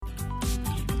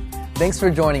Thanks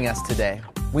for joining us today.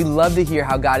 We love to hear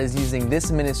how God is using this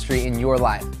ministry in your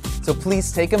life. So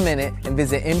please take a minute and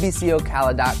visit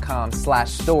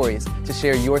nbcocala.com/stories to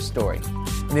share your story.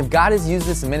 And if God has used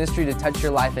this ministry to touch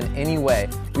your life in any way,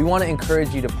 we want to encourage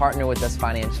you to partner with us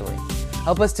financially.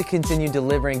 Help us to continue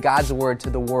delivering God's word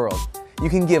to the world. You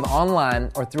can give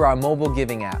online or through our mobile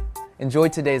giving app. Enjoy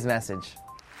today's message.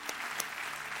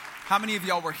 How many of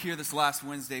y'all were here this last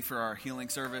Wednesday for our healing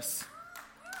service?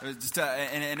 It was just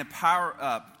a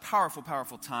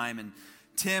powerful time. And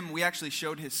Tim, we actually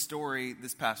showed his story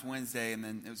this past Wednesday, and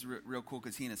then it was real cool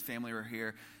because he and his family were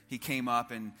here. He came up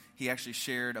and he actually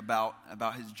shared about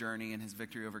his journey and his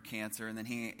victory over cancer. And then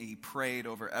he prayed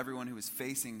over everyone who was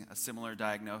facing a similar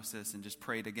diagnosis and just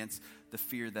prayed against the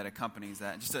fear that accompanies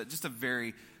that. Just a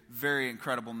very, very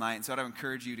incredible night. And so I'd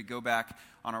encourage you to go back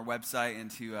on our website and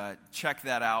to check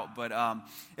that out. But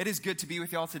it is good to be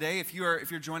with y'all today. If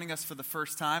you're joining us for the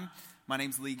first time, my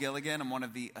name's Lee Gilligan. I'm one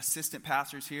of the assistant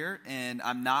pastors here, and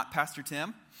I'm not Pastor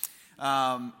Tim.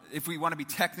 If we want to be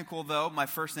technical, though, my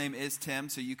first name is Tim,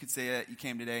 so you could say that you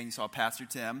came today and you saw Pastor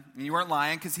Tim. And you weren't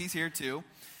lying, because he's here too.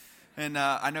 And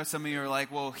I know some of you are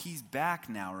like, well, he's back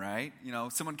now, right? You know,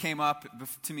 someone came up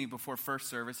to me before first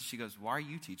service, and she goes, why are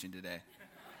you teaching today?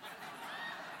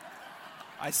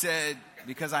 I said,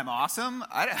 because I'm awesome?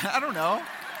 I don't know.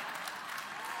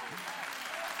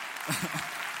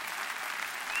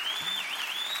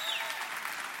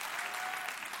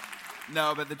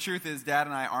 No, but the truth is, Dad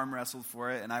and I arm wrestled for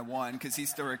it, and I won because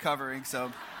he's still recovering,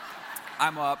 so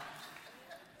I'm up.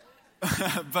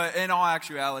 But in all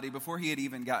actuality, before he had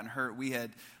even gotten hurt, we're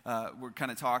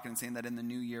kind of talking and saying that in the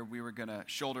new year we were going to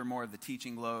shoulder more of the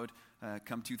teaching load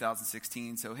come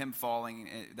 2016. So him falling,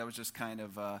 that was just kind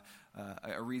of a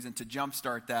reason to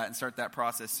jumpstart that and start that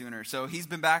process sooner. So he's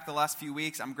been back the last few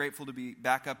weeks. I'm grateful to be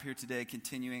back up here today,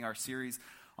 continuing our series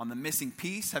on the missing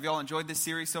piece. Have y'all enjoyed this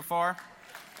series so far?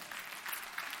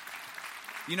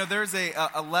 You know, there's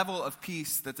a level of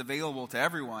peace that's available to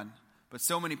everyone, but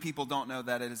so many people don't know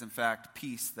that it is in fact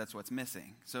peace that's what's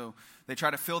missing. So they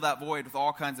try to fill that void with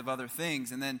all kinds of other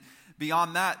things. And then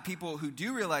beyond that, people who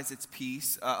do realize it's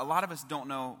peace, a lot of us don't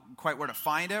know quite where to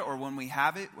find it, or when we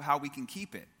have it, how we can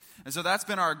keep it. And so that's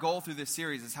been our goal through this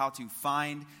series, is how to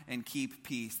find and keep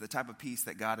peace, the type of peace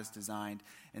that God has designed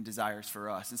and desires for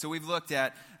us. And so we've looked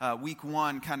at week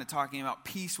 1, kind of talking about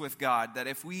peace with God, that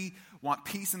if we want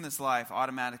peace in this life,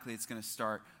 automatically it's going to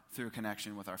start through a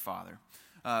connection with our Father.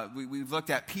 We've looked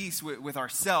at peace with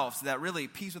ourselves, that really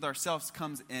peace with ourselves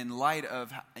comes in light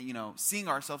of, seeing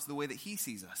ourselves the way that He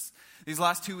sees us. These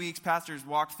last 2 weeks, pastors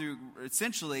walked through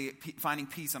essentially finding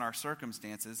peace in our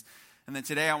circumstances. And then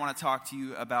today I want to talk to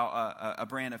you about a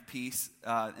brand of peace,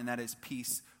 and that is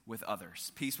peace with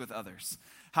others. Peace with others.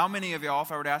 How many of y'all,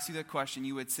 if I were to ask you that question,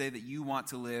 you would say that you want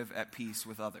to live at peace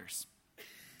with others?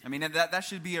 I mean, that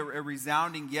should be a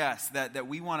resounding yes, that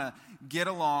we want to get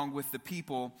along with the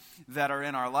people that are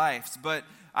in our lives. But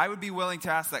I would be willing to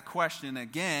ask that question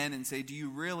again and say, do you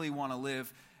really want to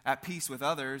live at peace with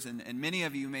others? And many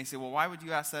of you may say, well, why would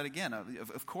you ask that again?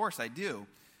 Of course I do.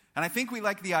 And I think we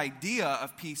like the idea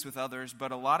of peace with others,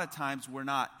 but a lot of times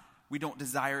we don't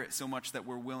desire it so much that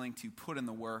we're willing to put in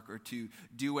the work or to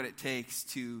do what it takes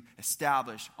to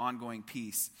establish ongoing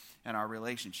peace in our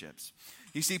relationships.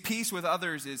 You see, peace with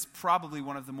others is probably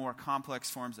one of the more complex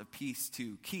forms of peace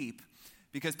to keep,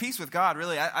 because peace with God,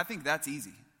 really, I think that's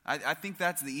easy. I think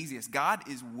that's the easiest. God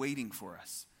is waiting for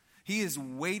us. He is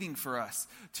waiting for us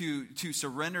to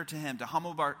surrender to Him, to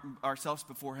humble ourselves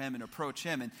before Him and approach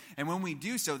Him. And when we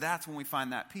do so, that's when we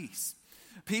find that peace.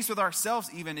 Peace with ourselves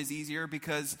even is easier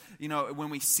because, when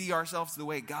we see ourselves the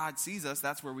way God sees us,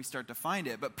 that's where we start to find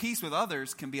it. But peace with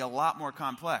others can be a lot more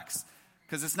complex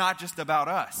because it's not just about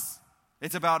us.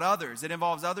 It's about others. It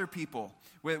involves other people,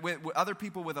 with other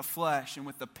people with a flesh and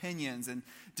with opinions and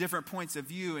different points of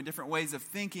view and different ways of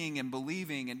thinking and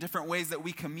believing and different ways that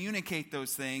we communicate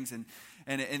those things, and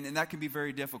that can be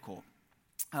very difficult.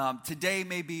 Today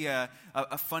may be a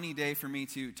funny day for me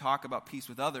to talk about peace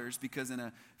with others, because in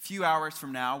a few hours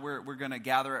from now, we're going to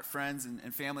gather at friends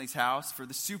and family's house for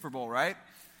the Super Bowl, right?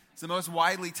 It's the most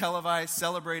widely televised,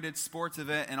 celebrated sports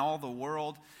event in all the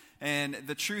world. And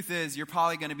the truth is, you're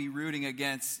probably going to be rooting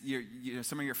against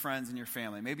some of your friends and your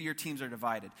family. Maybe your teams are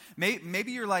divided.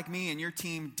 Maybe you're like me and your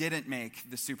team didn't make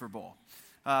the Super Bowl.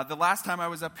 The last time I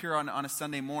was up here on a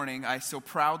Sunday morning, I so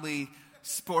proudly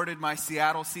sported my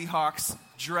Seattle Seahawks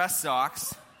dress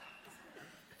socks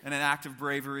in an act of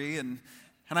bravery. And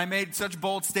I made such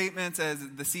bold statements as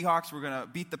the Seahawks were going to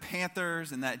beat the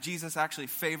Panthers and that Jesus actually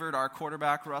favored our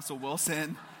quarterback, Russell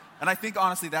Wilson. And I think,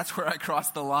 honestly, that's where I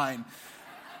crossed the line.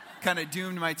 Kind of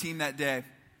doomed my team that day.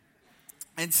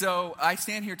 And so I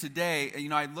stand here today,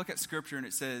 I look at Scripture and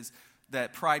it says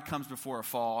that pride comes before a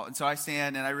fall. And so I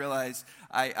stand and I realize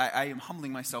I am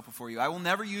humbling myself before you. I will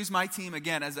never use my team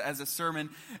again as a sermon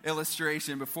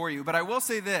illustration before you. But I will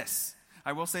say this.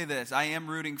 I am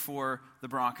rooting for the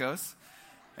Broncos.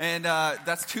 And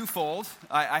that's twofold.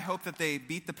 I hope that they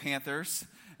beat the Panthers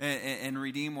and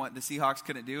redeem what the Seahawks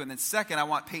couldn't do. And then second, I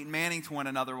want Peyton Manning to win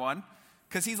another one.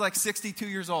 Because he's like 62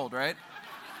 years old, right?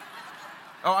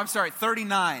 Oh, I'm sorry,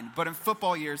 39. But in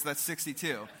football years, that's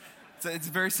 62. So it's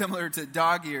very similar to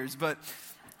dog years. But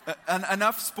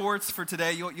enough sports for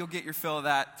today. You'll get your fill of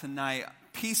that tonight.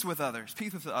 Peace with others.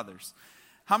 Peace with others.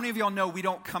 How many of y'all know we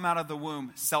don't come out of the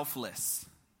womb selfless?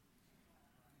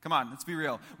 Come on, let's be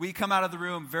real. We come out of the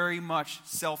womb very much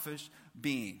selfish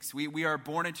beings. We are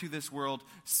born into this world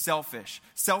selfish.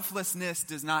 Selflessness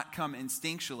does not come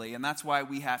instinctually, and that's why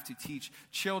we have to teach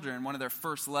children. One of their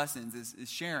first lessons is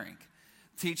sharing.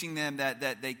 Teaching them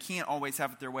that they can't always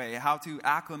have it their way, how to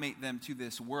acclimate them to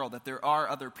this world, that there are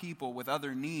other people with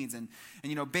other needs. And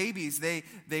babies,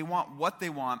 they want what they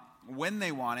want, when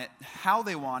they want it, how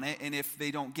they want it, and if they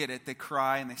don't get it, they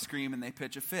cry and they scream and they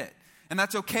pitch a fit. And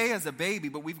that's okay as a baby,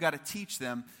 but we've got to teach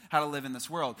them how to live in this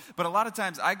world. But a lot of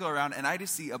times I go around and I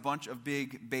just see a bunch of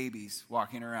big babies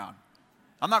walking around.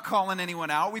 I'm not calling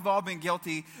anyone out. We've all been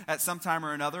guilty at some time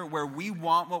or another where we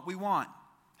want what we want,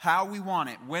 how we want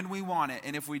it, when we want it,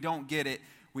 and if we don't get it,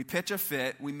 we pitch a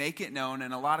fit, we make it known,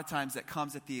 and a lot of times that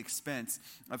comes at the expense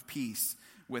of peace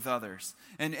with others.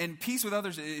 And peace with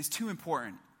others is too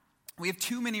important. We have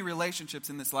too many relationships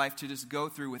in this life to just go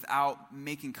through without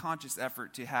making conscious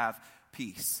effort to have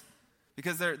peace.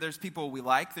 Because there's people we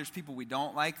like, there's people we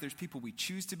don't like, there's people we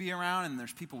choose to be around, and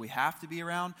there's people we have to be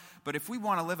around. But if we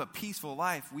want to live a peaceful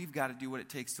life, we've got to do what it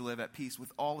takes to live at peace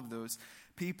with all of those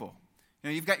people.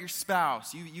 You've got your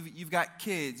spouse, you've got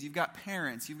kids, you've got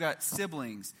parents, you've got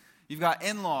siblings, you've got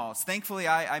in-laws. Thankfully,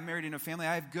 I married in a family,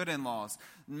 I have good in-laws.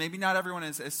 Maybe not everyone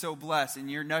is so blessed, and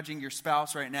you're nudging your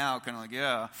spouse right now, kind of like,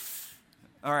 yeah.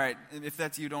 All right, if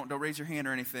that's you, don't raise your hand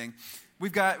or anything.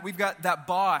 We've got that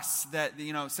boss that,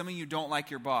 some of you don't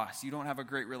like your boss. You don't have a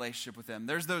great relationship with them.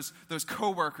 There's those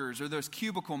coworkers or those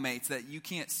cubicle mates that you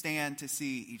can't stand to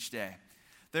see each day.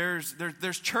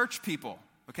 There's church people.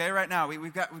 Okay, right now,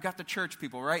 we've got the church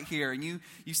people right here, and you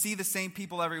see the same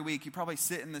people every week. You probably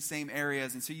sit in the same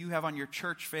areas, and so you have on your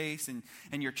church face and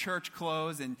your church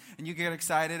clothes, and you get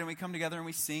excited, and we come together, and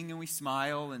we sing, and we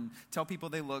smile, and tell people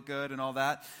they look good, and all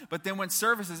that. But then when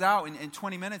service is out in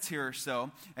 20 minutes here or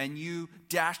so, and you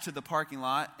dash to the parking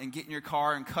lot and get in your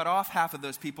car and cut off half of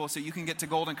those people so you can get to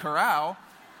Golden Corral,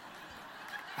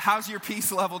 how's your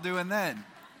peace level doing then?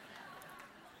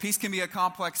 Peace can be a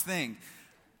complex thing.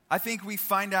 I think we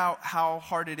find out how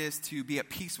hard it is to be at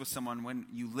peace with someone when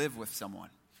you live with someone.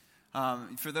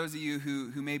 For those of you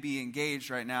who may be engaged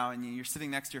right now and you're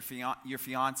sitting next to your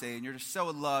fiance and you're just so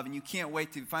in love and you can't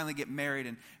wait to finally get married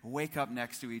and wake up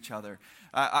next to each other.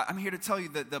 I'm here to tell you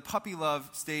that the puppy love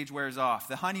stage wears off.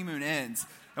 The honeymoon ends.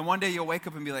 And one day you'll wake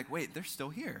up and be like, wait, they're still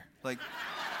here. Like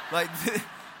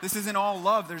this isn't all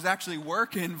love. There's actually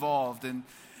work involved. And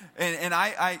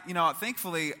I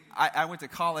thankfully, I went to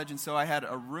college, and so I had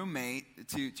a roommate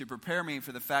to prepare me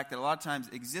for the fact that a lot of times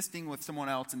existing with someone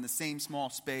else in the same small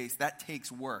space, that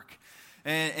takes work.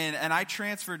 And I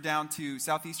transferred down to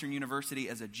Southeastern University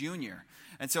as a junior.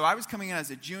 And so I was coming in as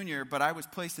a junior, but I was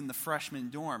placed in the freshman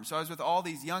dorm. So I was with all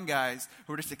these young guys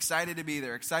who were just excited to be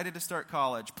there, excited to start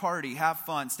college, party, have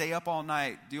fun, stay up all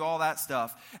night, do all that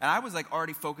stuff. And I was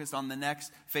already focused on the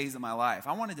next phase of my life.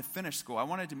 I wanted to finish school. I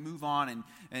wanted to move on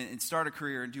and start a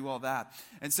career and do all that.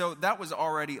 And so that was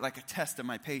already like a test of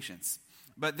my patience.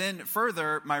 But then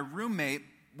further, my roommate,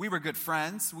 we were good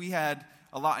friends. We had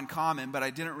a lot in common, but I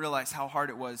didn't realize how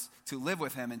hard it was to live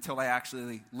with him until I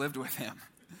actually lived with him.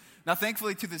 Now,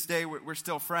 thankfully, to this day, we're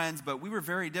still friends, but we were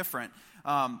very different.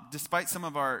 Despite some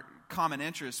of our common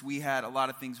interests, we had a lot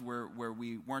of things where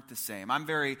we weren't the same. I'm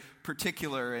very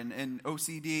particular and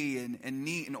OCD and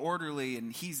neat and orderly,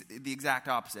 and he's the exact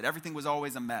opposite. Everything was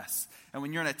always a mess. And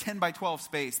when you're in a 10 by 12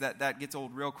 space, that gets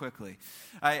old real quickly.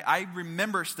 I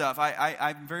remember stuff.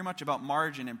 I'm very much about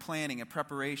margin and planning and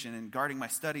preparation and guarding my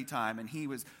study time, and he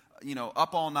was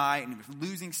up all night and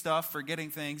losing stuff, forgetting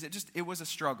things. It was a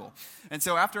struggle. And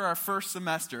so after our first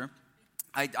semester,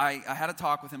 I had a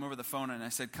talk with him over the phone, and I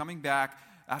said, coming back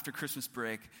after Christmas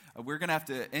break, we're going to have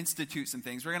to institute some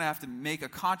things. We're going to have to make a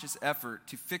conscious effort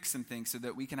to fix some things so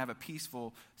that we can have a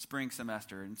peaceful spring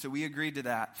semester. And so we agreed to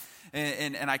that.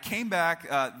 And I came back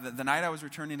the night I was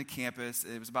returning to campus.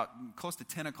 It was about close to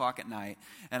 10 o'clock at night.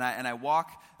 And I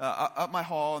walk up my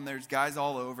hall, and there's guys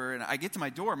all over. And I get to my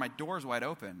door's wide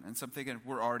open. And so I'm thinking,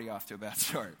 we're already off to a bad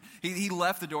start. He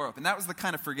left the door open. That was the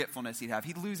kind of forgetfulness he'd have.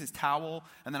 He'd lose his towel,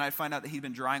 and then I'd find out that he'd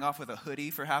been drying off with a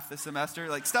hoodie for half the semester,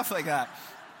 like stuff like that.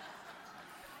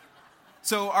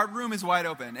 So our room is wide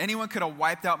open. Anyone could have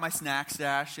wiped out my snack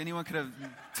stash. Anyone could have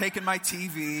taken my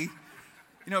TV.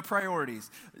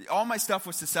 Priorities. All my stuff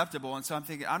was susceptible, and so I'm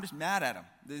thinking, I'm just mad at him.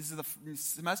 The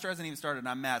semester hasn't even started, and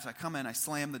I'm mad. So I come in, I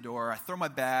slam the door, I throw my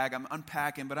bag, I'm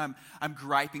unpacking, but I'm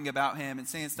griping about him and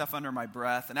saying stuff under my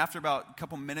breath. And after about a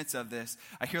couple minutes of this,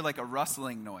 I hear like a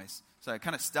rustling noise. So I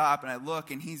kind of stop, and I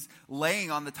look, and he's laying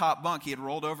on the top bunk. He had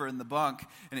rolled over in the bunk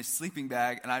in his sleeping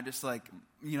bag, and I'm just like,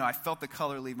 I felt the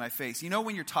color leave my face.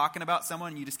 When you're talking about someone,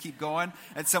 and you just keep going,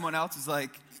 and someone else is like,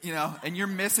 and you're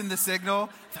missing the signal.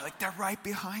 They're like, they're right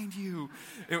behind you.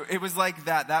 It was like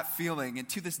that feeling. And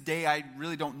to this day, I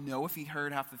really don't know if he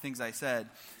heard half the things I said.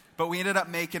 But we ended up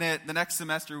making it. The next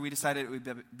semester, we decided it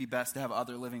would be best to have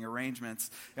other living arrangements.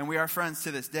 And we are friends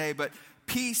to this day. But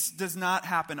peace does not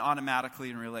happen automatically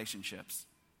in relationships.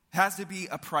 It has to be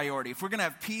a priority. If we're going to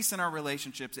have peace in our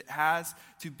relationships, it has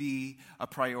to be a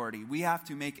priority. We have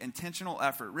to make intentional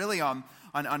effort, really on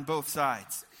both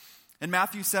sides. In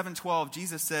Matthew 7:12,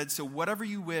 Jesus said, "So whatever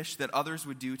you wish that others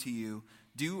would do to you,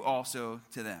 do also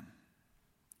to them."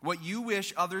 What you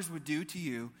wish others would do to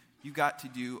you, you got to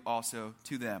do also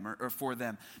to them or for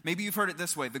them. Maybe you've heard it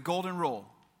this way, the golden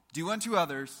rule. Do unto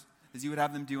others as you would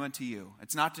have them do unto you.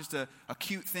 It's not just a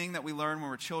cute thing that we learn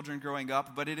when we're children growing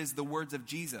up, but it is the words of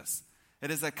Jesus. It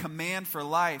is a command for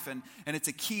life, and it's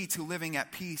a key to living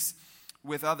at peace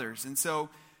with others. And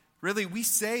so, really, we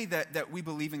say that we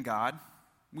believe in God.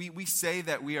 We say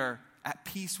that we are at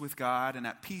peace with God and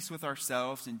at peace with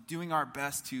ourselves and doing our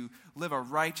best to live a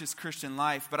righteous Christian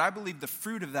life. But I believe the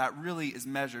fruit of that really is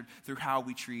measured through how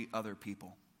we treat other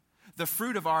people. The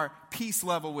fruit of our peace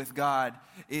level with God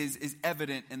is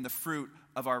evident in the fruit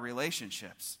of our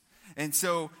relationships. And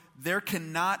so there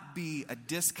cannot be a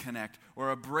disconnect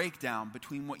or a breakdown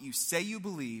between what you say you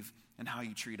believe and how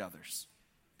you treat others.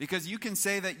 Because you can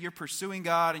say that you're pursuing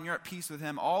God and you're at peace with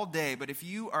Him all day, but if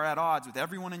you are at odds with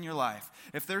everyone in your life,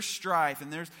 if there's strife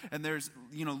and there's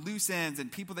loose ends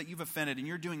and people that you've offended and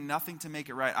you're doing nothing to make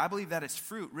it right, I believe that is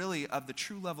fruit really of the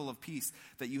true level of peace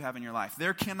that you have in your life.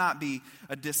 There cannot be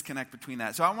a disconnect between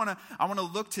that. So I want to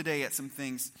look today at some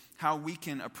things how we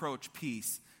can approach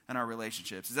peace in our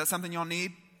relationships. Is that something y'all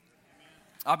need?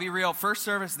 I'll be real. First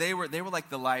service, they were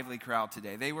like the lively crowd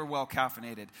today. They were well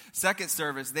caffeinated. Second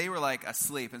service, they were like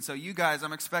asleep. And so you guys,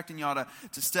 I'm expecting y'all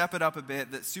to step it up a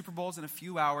bit. The Super Bowl's in a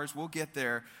few hours. We'll get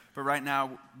there. But right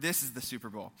now, this is the Super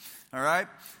Bowl. All right?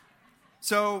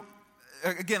 So,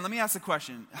 again, let me ask the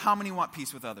question. How many want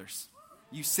peace with others?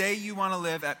 You say you want to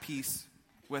live at peace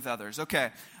with others.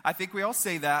 Okay. I think we all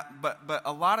say that. But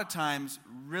a lot of times,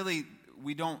 really,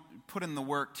 we don't put in the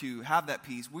work to have that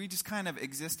peace. We just kind of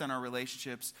exist in our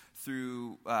relationships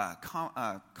through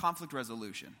conflict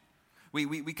resolution.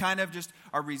 We kind of just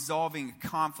are resolving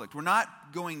conflict. We're not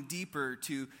going deeper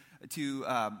to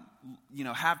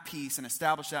have peace and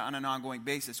establish that on an ongoing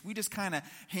basis. We just kind of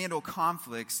handle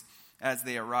conflicts as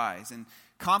they arise. And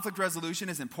conflict resolution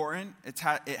is important. It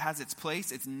has its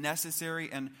place. It's necessary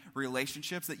in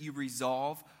relationships that you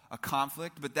resolve a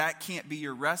conflict, but that can't be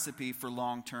your recipe for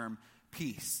long-term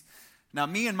peace. Now,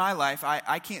 me in my life,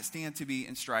 I can't stand to be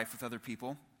in strife with other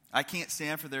people. I can't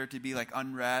stand for there to be like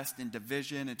unrest and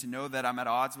division and to know that I'm at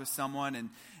odds with someone. And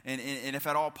if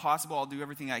at all possible, I'll do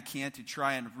everything I can to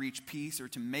try and reach peace or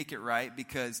to make it right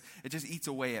because it just eats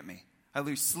away at me. I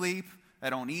lose sleep. I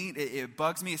don't eat. It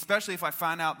bugs me, especially if I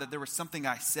find out that there was something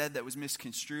I said that was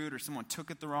misconstrued or someone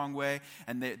took it the wrong way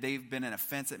and they've been an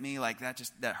offense at me. Like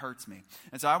that hurts me.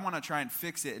 And so I want to try and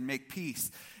fix it and make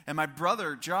peace. And my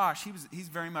brother, Josh, he's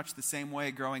very much the same way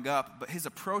growing up, but his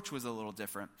approach was a little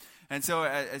different. And so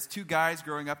as two guys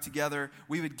growing up together,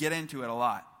 we would get into it a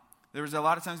lot. There was a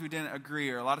lot of times we didn't agree,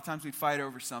 or a lot of times we'd fight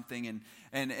over something,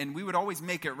 and we would always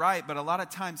make it right, but a lot of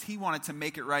times he wanted to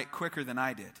make it right quicker than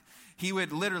I did.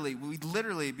 We'd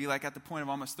literally be like at the point of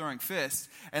almost throwing fists,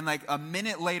 and like a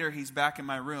minute later he's back in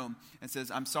my room and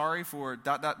says, "I'm sorry for ...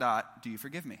 do you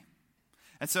forgive me?"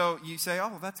 And so you say, "Oh,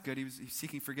 well, that's good. He's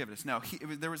seeking forgiveness." No,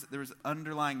 there was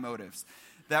underlying motives.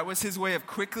 That was his way of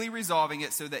quickly resolving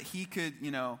it so that he could,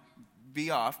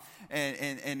 be off.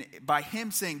 And by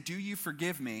him saying, do you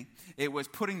forgive me, it was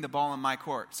putting the ball in my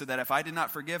court. So that if I did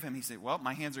not forgive him, he said, well,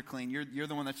 my hands are clean. You're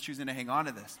the one that's choosing to hang on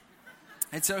to this.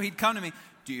 And so he'd come to me,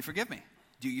 do you forgive me?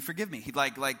 Do you forgive me? He'd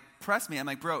like press me. I'm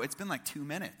like, bro, it's been like 2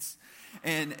 minutes.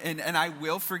 And I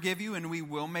will forgive you and we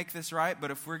will make this right.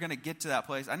 But if we're going to get to that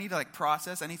place, I need to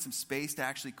process. I need some space to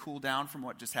actually cool down from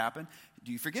what just happened.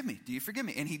 Do you forgive me? Do you forgive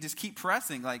me? And he'd just keep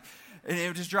pressing and it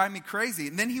would just drive me crazy.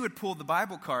 And then he would pull the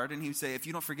Bible card and he would say, if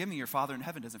you don't forgive me, your Father in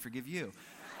heaven doesn't forgive you.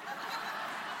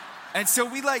 And so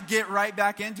we get right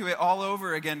back into it all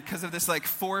over again because of this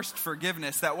forced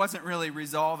forgiveness that wasn't really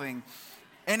resolving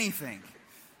anything.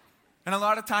 And a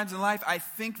lot of times in life, I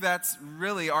think that's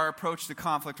really our approach to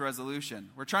conflict resolution.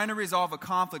 We're trying to resolve a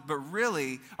conflict, but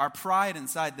really our pride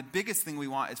inside, the biggest thing we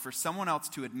want is for someone else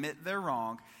to admit they're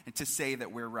wrong and to say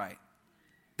that we're right.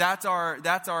 That's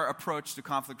our approach to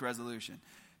conflict resolution.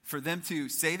 For them to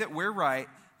say that we're right,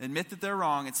 admit that they're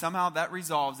wrong, and somehow that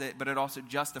resolves it, but it also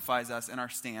justifies us in our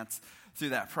stance through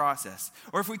that process.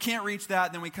 Or if we can't reach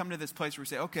that, then we come to this place where we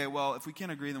say, okay, well, if we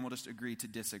can't agree, then we'll just agree to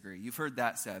disagree. You've heard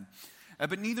that said.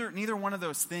 But neither one of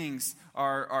those things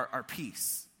are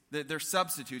peace. They're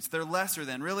substitutes. They're lesser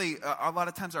than. Really, a lot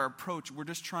of times our approach, we're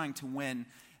just trying to win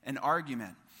an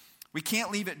argument. We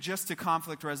can't leave it just to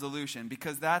conflict resolution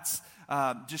because that's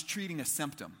just treating a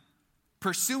symptom.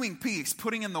 Pursuing peace,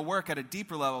 putting in the work at a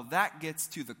deeper level, that gets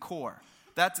to the core.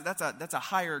 That's a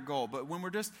higher goal. But when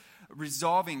we're just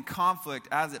resolving conflict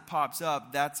as it pops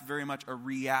up, that's very much a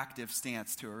reactive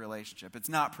stance to a relationship. It's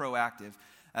not proactive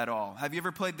at all. Have you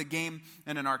ever played the game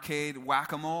in an arcade,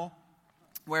 Whack-A-Mole,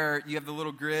 where you have the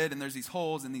little grid and there's these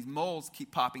holes and these moles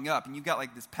keep popping up and you've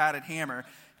got this padded hammer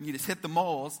and you just hit the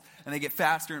moles and they get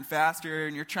faster and faster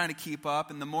and you're trying to keep up,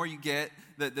 and the more you get,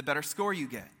 the better score you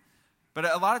get. But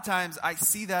a lot of times I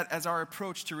see that as our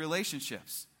approach to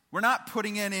relationships. We're not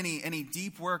putting in any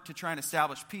deep work to try and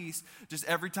establish peace. Just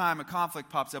every time a conflict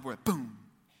pops up, we're boom,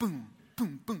 boom,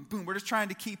 boom, boom, boom. We're just trying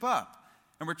to keep up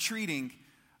and we're treating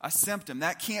a symptom.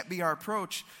 That can't be our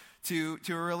approach to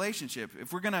a relationship.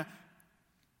 If we're going to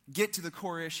get to the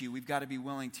core issue, we've got to be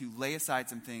willing to lay aside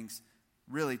some things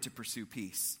really to pursue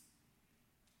peace.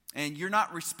 And you're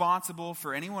not responsible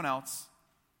for anyone else.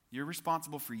 You're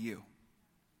responsible for you.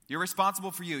 You're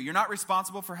responsible for you. You're not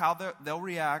responsible for how they'll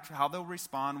react, how they'll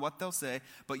respond, what they'll say,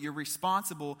 but you're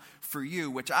responsible for you,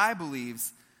 which I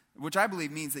believe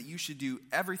means that you should do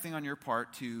everything on your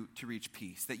part to reach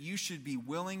peace, that you should be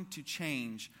willing to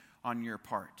change on your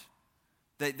part,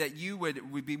 that you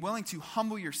would be willing to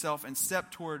humble yourself and step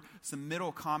toward some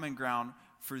middle common ground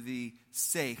for the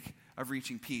sake of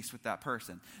reaching peace with that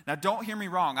person. Now, don't hear me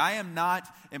wrong. I am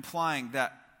not implying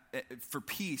that for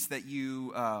peace that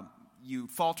you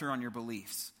falter on your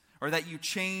beliefs or that you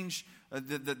change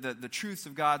the truths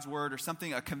of God's word or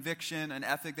something, a conviction, an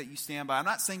ethic that you stand by. I'm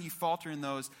not saying you falter in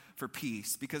those for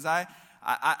peace because I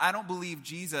don't believe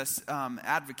Jesus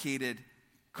advocated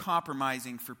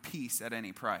compromising for peace at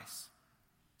any price.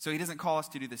 So he doesn't call us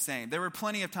to do the same. There were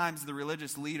plenty of times the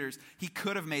religious leaders, he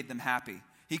could have made them happy.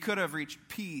 He could have reached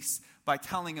peace by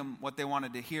telling them what they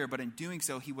wanted to hear, but in doing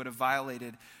so, he would have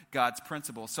violated God's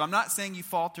principles. So I'm not saying you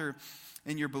falter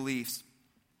in your beliefs,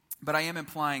 but I am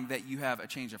implying that you have a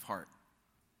change of heart.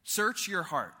 Search your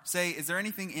heart. Say, is there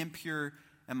anything impure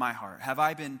in my heart? Have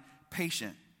I been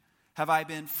patient? Have I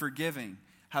been forgiving?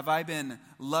 Have I been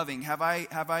loving?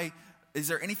 Is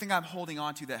there anything I'm holding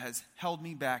on to that has held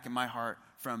me back in my heart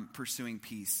from pursuing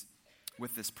peace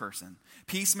with this person?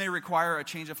 Peace may require a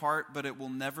change of heart, but it will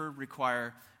never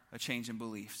require a change in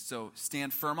belief. So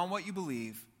stand firm on what you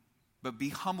believe, but be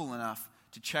humble enough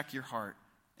to check your heart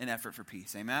in effort for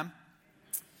peace. Amen?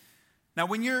 Now,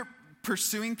 when you're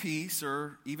pursuing peace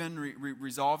or even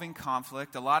resolving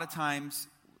conflict, a lot of times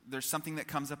there's something that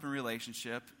comes up in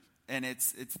relationship, and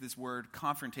it's this word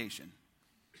confrontation.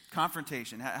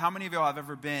 Confrontation. How many of y'all have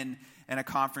ever been in a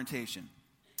confrontation?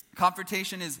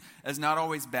 Confrontation is not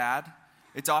always bad.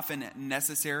 It's often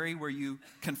necessary where you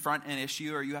confront an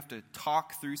issue or you have to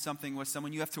talk through something with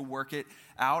someone. You have to work it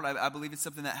out. I believe it's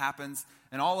something that happens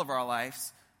in all of our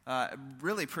lives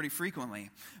really pretty frequently.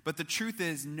 But the truth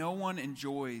is no one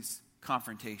enjoys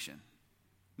confrontation.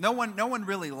 No one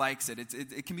really likes it.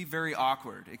 It can be very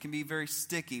awkward. It can be very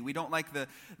sticky. We don't like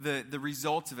the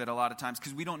results of it a lot of times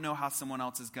because we don't know how someone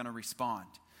else is going to respond.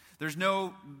 There's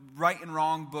no right and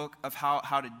wrong book of how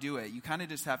to do it. You kind of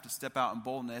just have to step out in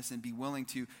boldness and be willing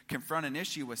to confront an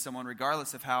issue with someone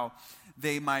regardless of how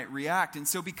they might react. And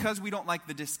so because we don't like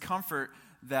the discomfort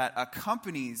that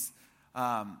accompanies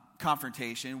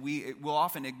confrontation, we'll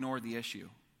often ignore the issue.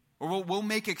 Or we'll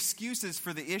make excuses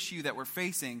for the issue that we're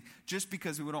facing just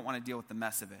because we don't want to deal with the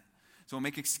mess of it. So we'll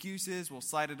make excuses, we'll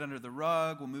slide it under the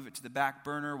rug, we'll move it to the back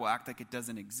burner, we'll act like it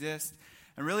doesn't exist.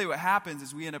 And really what happens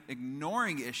is we end up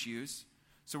ignoring issues.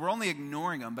 So we're only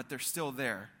ignoring them, but they're still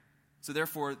there. So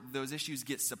therefore, those issues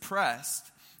get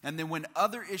suppressed. And then when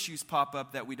other issues pop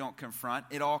up that we don't confront,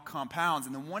 it all compounds.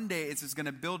 And then one day it's just going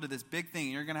to build to this big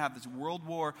thing. You're going to have this World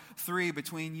War III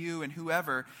between you and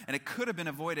whoever. And it could have been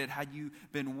avoided had you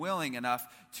been willing enough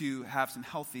to have some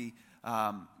healthy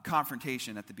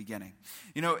confrontation at the beginning.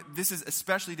 You know, this is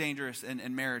especially dangerous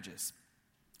in marriages.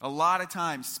 A lot of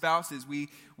times, spouses, we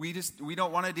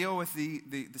don't want to deal with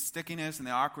the stickiness and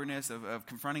the awkwardness of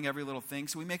confronting every little thing,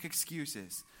 so we make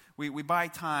excuses. We buy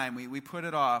time, we put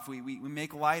it off, we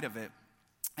make light of it,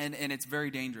 and it's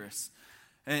very dangerous.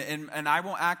 And I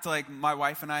won't act like my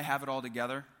wife and I have it all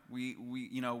together.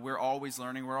 We're always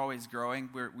learning, we're always growing.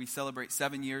 We celebrate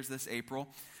 7 years this April.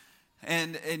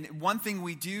 And one thing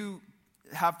we do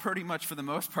have pretty much for the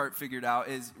most part figured out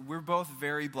is we're both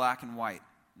very black and white.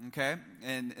 Okay?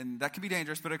 And that can be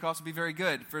dangerous, but it can also be very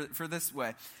good for this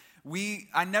way.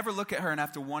 I never look at her and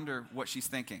have to wonder what she's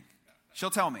thinking. She'll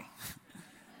tell me.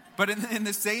 But in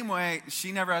the same way,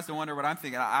 she never has to wonder what I'm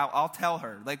thinking. I'll tell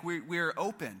her. Like, we're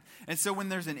open. And so when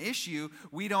there's an issue,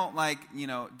 we don't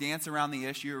dance around the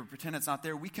issue or pretend it's not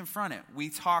there. We confront it. We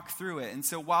talk through it. And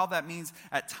so while that means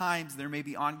at times there may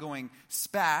be ongoing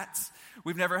spats,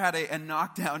 we've never had a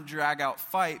knockdown, drag-out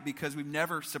fight because we've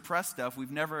never suppressed stuff.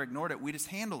 We've never ignored it. We just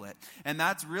handle it. And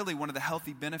that's really one of the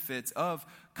healthy benefits of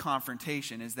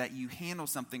confrontation is that you handle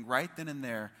something right then and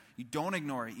there. You don't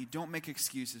ignore it. You don't make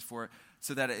excuses for it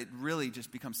so that it really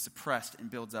just becomes suppressed and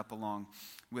builds up along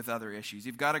with other issues.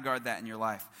 You've got to guard that in your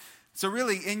life. So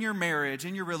really, in your marriage,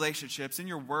 in your relationships, in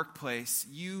your workplace,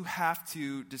 you have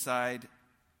to decide,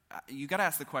 you got to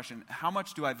ask the question, how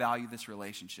much do I value this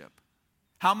relationship?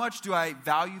 How much do I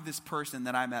value this person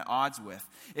that I'm at odds with?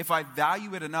 If I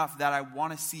value it enough that I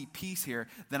want to see peace here,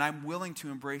 then I'm willing to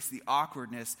embrace the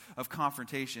awkwardness of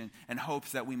confrontation and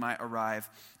hopes that we might arrive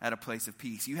at a place of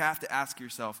peace. You have to ask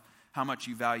yourself how much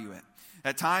you value it.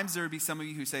 At times, there would be some of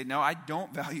you who say, no, I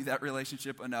don't value that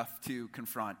relationship enough to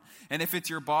confront. And if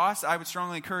it's your boss, I would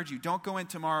strongly encourage you, don't go in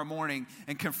tomorrow morning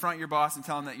and confront your boss and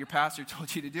tell him that your pastor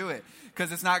told you to do it,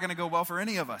 because it's not going to go well for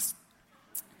any of us.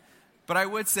 But I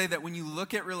would say that when you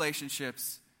look at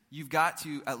relationships, you've got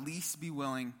to at least be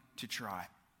willing to try.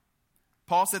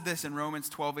 Paul said this in Romans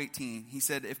 12:18. He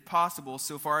said, if possible,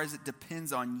 so far as it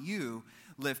depends on you,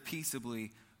 live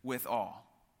peaceably with all.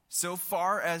 So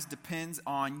far as depends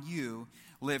on you,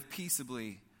 live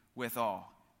peaceably with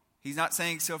all. He's not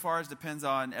saying so far as depends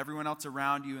on everyone else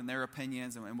around you and their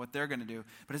opinions and what they're going to do.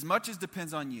 But as much as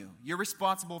depends on you, you're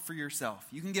responsible for yourself.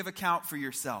 You can give account for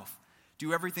yourself.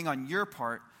 Do everything on your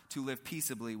part to live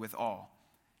peaceably with all.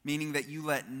 Meaning that you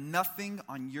let nothing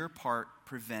on your part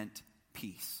prevent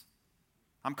peace.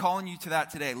 I'm calling you to that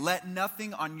today. Let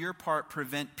nothing on your part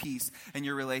prevent peace in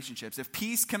your relationships. If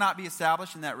peace cannot be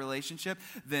established in that relationship,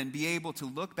 then be able to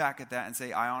look back at that and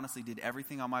say, I honestly did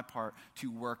everything on my part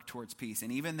to work towards peace.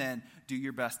 And even then, do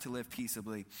your best to live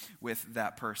peaceably with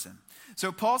that person.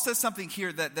 So Paul says something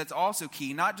here that's also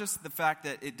key. Not just the fact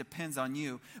that it depends on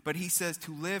you, but he says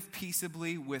to live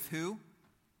peaceably with who?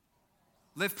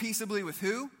 Live peaceably with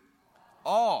who?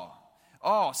 All.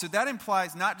 So that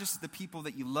implies not just the people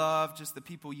that you love, just the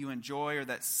people you enjoy or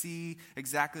that see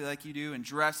exactly like you do and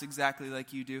dress exactly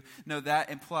like you do. No, that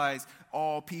implies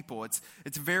all people. It's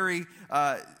very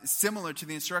similar to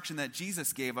the instruction that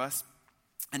Jesus gave us.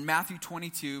 In Matthew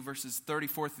 22, verses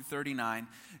 34 through 39,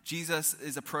 Jesus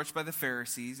is approached by the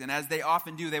Pharisees, and as they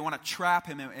often do, they want to trap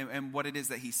him in what it is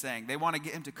that he's saying. They want to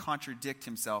get him to contradict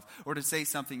himself or to say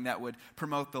something that would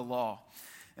promote the law.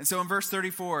 And so in verse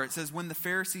 34, it says, when the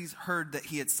Pharisees heard that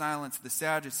he had silenced the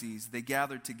Sadducees, they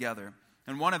gathered together.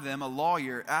 And one of them, a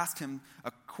lawyer, asked him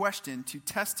a question to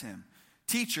test him.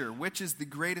 Teacher, which is the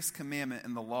greatest commandment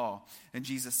in the law? And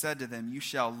Jesus said to them, you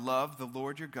shall love the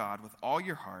Lord your God with all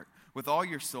your heart, with all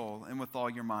your soul, and with all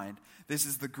your mind. This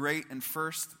is the great and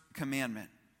first commandment.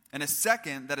 And a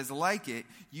second that is like it,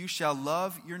 you shall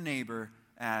love your neighbor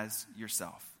as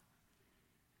yourself.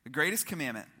 The greatest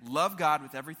commandment, love God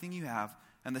with everything you have.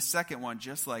 And the second one,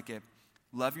 just like it,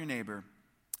 love your neighbor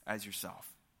as yourself.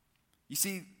 You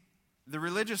see, the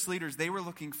religious leaders, they were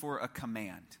looking for a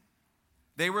command.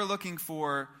 They were looking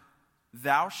for,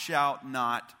 thou shalt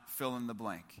not fill in the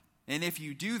blank. And if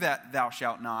you do that, thou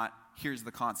shalt not, here's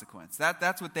the consequence.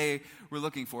 That's what they were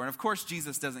looking for. And of course,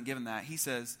 Jesus doesn't give them that. He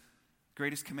says,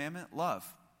 greatest commandment, love.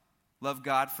 Love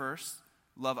God first,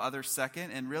 love others second,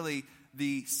 and really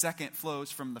the second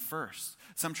flows from the first.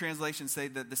 Some translations say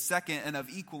that the second and of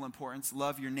equal importance,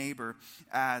 love your neighbor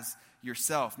as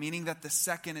yourself, meaning that the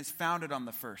second is founded on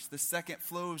the first. The second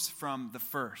flows from the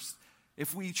first.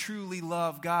 If we truly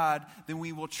love God, then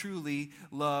we will truly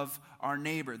love our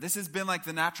neighbor. This has been like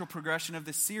the natural progression of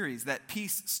this series, that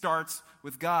peace starts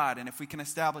with God. And if we can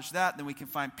establish that, then we can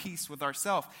find peace with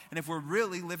ourselves. And if we're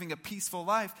really living a peaceful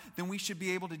life, then we should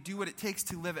be able to do what it takes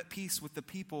to live at peace with the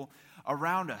people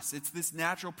around us. It's this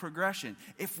natural progression.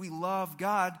 If we love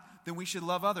God, then we should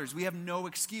love others. We have no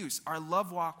excuse. Our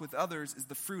love walk with others is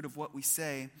the fruit of what we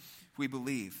say we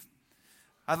believe.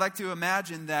 I'd like to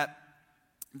imagine that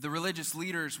the religious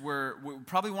leaders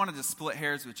probably wanted to split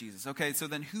hairs with Jesus. Okay, so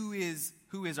then who is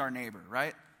our neighbor,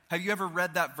 right? Have you ever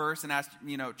read that verse and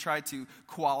tried to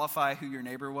qualify who your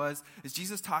neighbor was? Is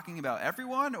Jesus talking about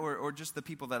everyone or just the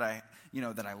people that I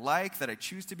like, that I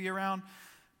choose to be around?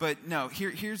 But no,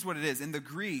 here's what it is. In the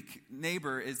Greek,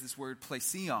 neighbor is this word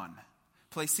plesion.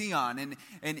 Plesion,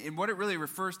 and what it really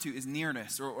refers to is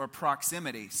nearness or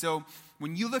proximity. So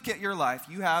when you look at your life,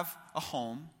 you have a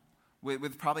home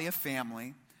with probably a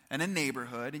family and a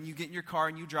neighborhood, and you get in your car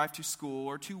and you drive to school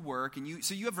or to work,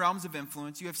 so you have realms of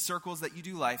influence, you have circles that you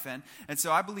do life in, and so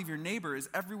I believe your neighbor is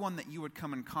everyone that you would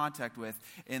come in contact with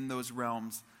in those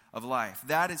realms of life.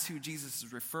 That is who Jesus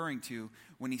is referring to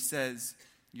when he says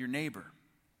your neighbor.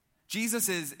 Jesus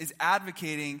is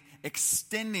advocating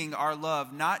extending our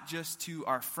love not just to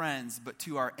our friends, but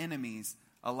to our enemies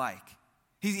alike.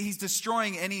 He's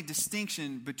destroying any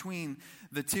distinction between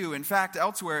the two. In fact,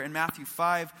 elsewhere in Matthew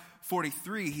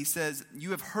 5:43, he says, "You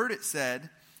have heard it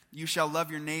said, you shall love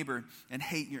your neighbor and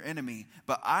hate your enemy.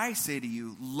 But I say to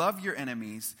you, love your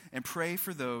enemies and pray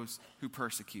for those who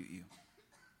persecute you."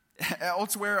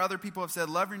 Elsewhere, other people have said,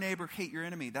 love your neighbor, hate your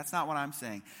enemy. That's not what I'm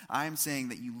saying. I'm saying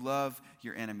that you love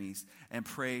your enemies and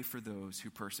pray for those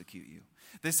who persecute you.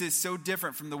 This is so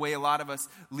different from the way a lot of us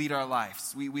lead our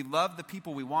lives. We love the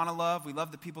people we want to love. We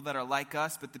love the people that are like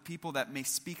us, but the people that may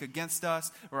speak against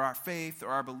us or our faith or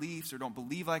our beliefs or don't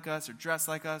believe like us or dress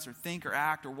like us or think or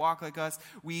act or walk like us,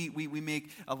 we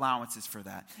make allowances for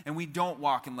that. And we don't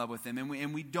walk in love with them,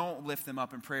 and we don't lift them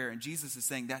up in prayer. And Jesus is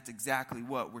saying that's exactly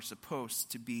what we're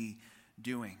supposed to be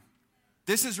doing.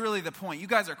 This is really the point. You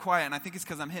guys are quiet, and I think it's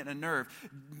because I'm hitting a nerve.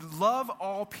 Love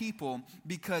all people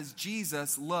because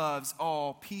Jesus loves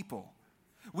all people.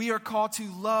 We are called to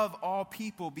love all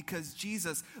people because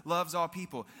Jesus loves all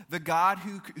people. The God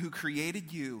who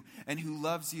created you and who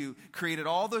loves you created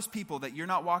all those people that you're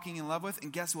not walking in love with,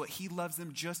 and guess what? He loves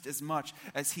them just as much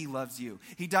as he loves you.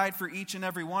 He died for each and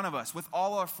every one of us with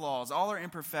all our flaws, all our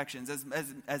imperfections,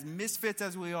 as misfits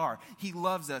as we are. He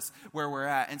loves us where we're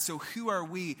at. And so who are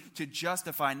we to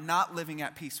justify not living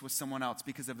at peace with someone else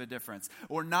because of a difference,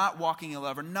 or not walking in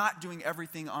love, or not doing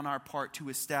everything on our part to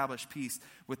establish peace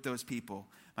with those people?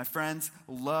 My friends,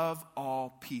 love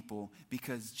all people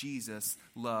because Jesus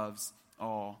loves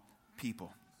all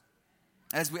people.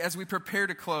 As we prepare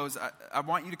to close, I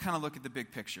want you to kind of look at the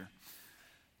big picture.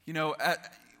 You know,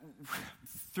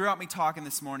 throughout me talking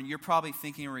this morning, you're probably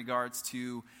thinking in regards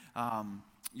to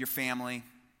your family,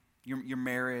 your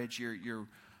marriage, your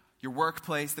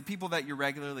workplace, the people that you're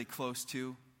regularly close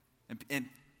to, and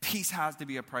peace has to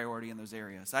be a priority in those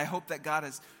areas. I hope that God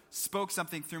has spoke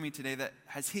something through me today that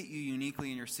has hit you uniquely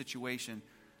in your situation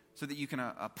so that you can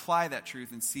apply that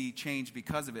truth and see change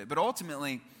because of it. But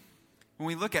ultimately, when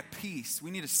we look at peace,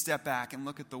 we need to step back and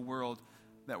look at the world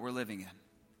that we're living in.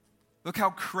 Look how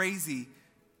crazy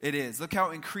it is. Look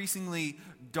how increasingly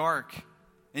dark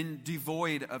and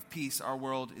devoid of peace our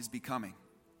world is becoming.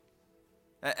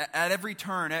 At every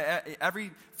turn, at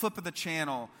every flip of the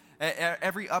channel,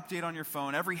 every update on your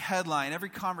phone, every headline, every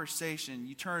conversation,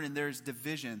 you turn and there's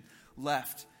division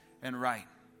left and right.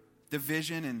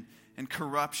 Division and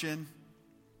corruption.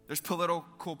 There's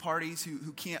political parties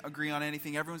who can't agree on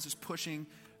anything. Everyone's just pushing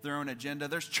their own agenda.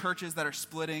 There's churches that are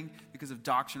splitting because of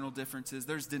doctrinal differences.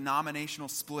 There's denominational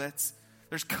splits.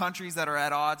 There's countries that are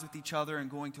at odds with each other and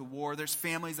going to war. There's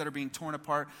families that are being torn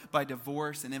apart by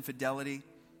divorce and infidelity.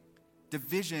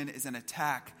 Division is an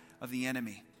attack of the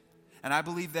enemy. And I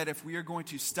believe that if we are going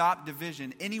to stop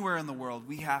division anywhere in the world,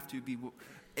 we have to be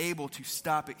able to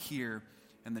stop it here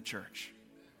in the church.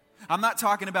 I'm not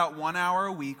talking about 1 hour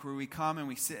a week where we come and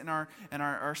we sit in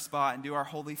our spot and do our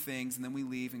holy things and then we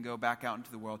leave and go back out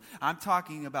into the world. I'm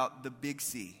talking about the big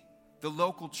C, the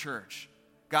local church.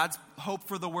 God's hope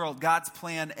for the world, God's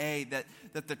plan A,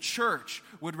 that the church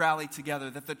would rally together,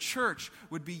 that the church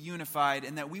would be unified,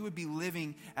 and that we would be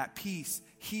living at peace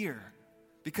here.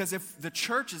 Because if the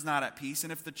church is not at peace,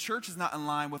 and if the church is not in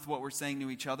line with what we're saying to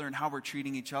each other and how we're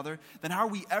treating each other, then how are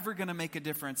we ever going to make a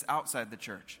difference outside the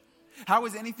church? How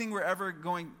is anything we're ever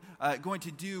going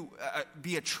to do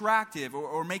be attractive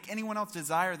or make anyone else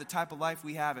desire the type of life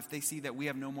we have if they see that we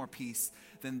have no more peace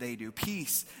than they do?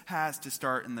 Peace has to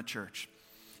start in the church.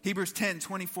 Hebrews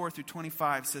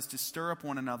 10:24-25 says to stir up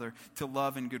one another to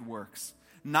love and good works,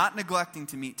 not neglecting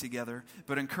to meet together,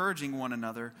 but encouraging one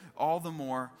another, all the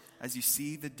more as you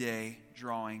see the day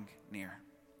drawing near.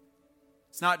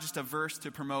 It's not just a verse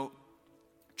to promote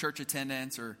church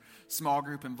attendance or small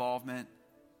group involvement,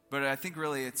 but I think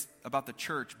really it's about the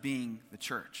church being the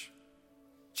church.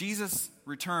 Jesus'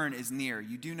 return is near.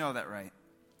 You do know that, right?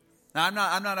 Now, I'm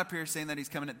not up here saying that he's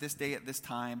coming at this day, at this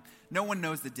time. No one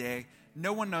knows the day.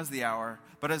 No one knows the hour.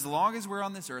 But as long as we're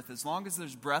on this earth, as long as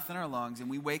there's breath in our lungs and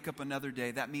we wake up another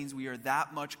day, that means we are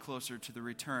that much closer to the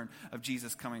return of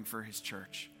Jesus coming for his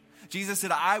church. Jesus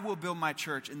said, I will build my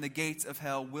church, and the gates of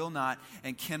hell will not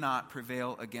and cannot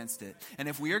prevail against it. And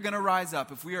if we are going to rise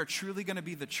up, if we are truly going to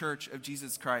be the church of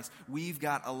Jesus Christ, we've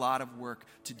got a lot of work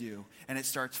to do. And it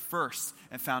starts first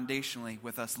and foundationally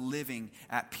with us living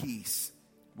at peace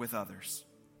with others.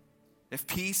 If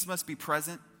peace must be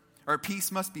present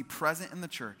in the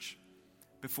church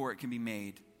before it can be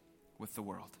made with the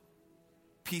world.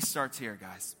 Peace starts here,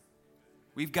 guys.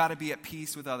 We've got to be at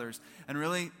peace with others. And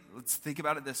really, let's think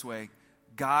about it this way.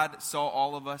 God saw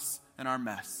all of us in our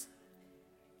mess.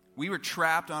 We were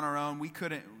trapped on our own. We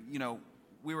couldn't,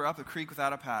 we were up a creek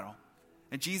without a paddle.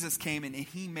 And Jesus came and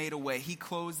he made a way. He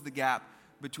closed the gap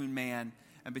between man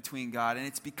and between God. And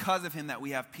it's because of him that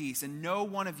we have peace. And no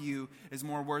one of you is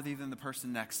more worthy than the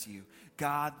person next to you.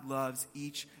 God loves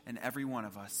each and every one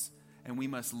of us. And we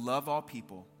must love all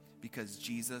people because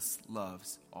Jesus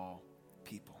loves all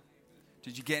people.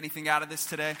 Did you get anything out of this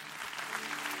today?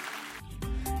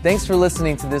 Thanks for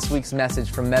listening to this week's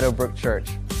message from Meadowbrook Church.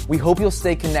 We hope you'll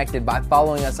stay connected by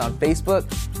following us on Facebook,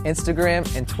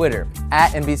 Instagram, and Twitter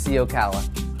 @MBC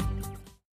Ocala.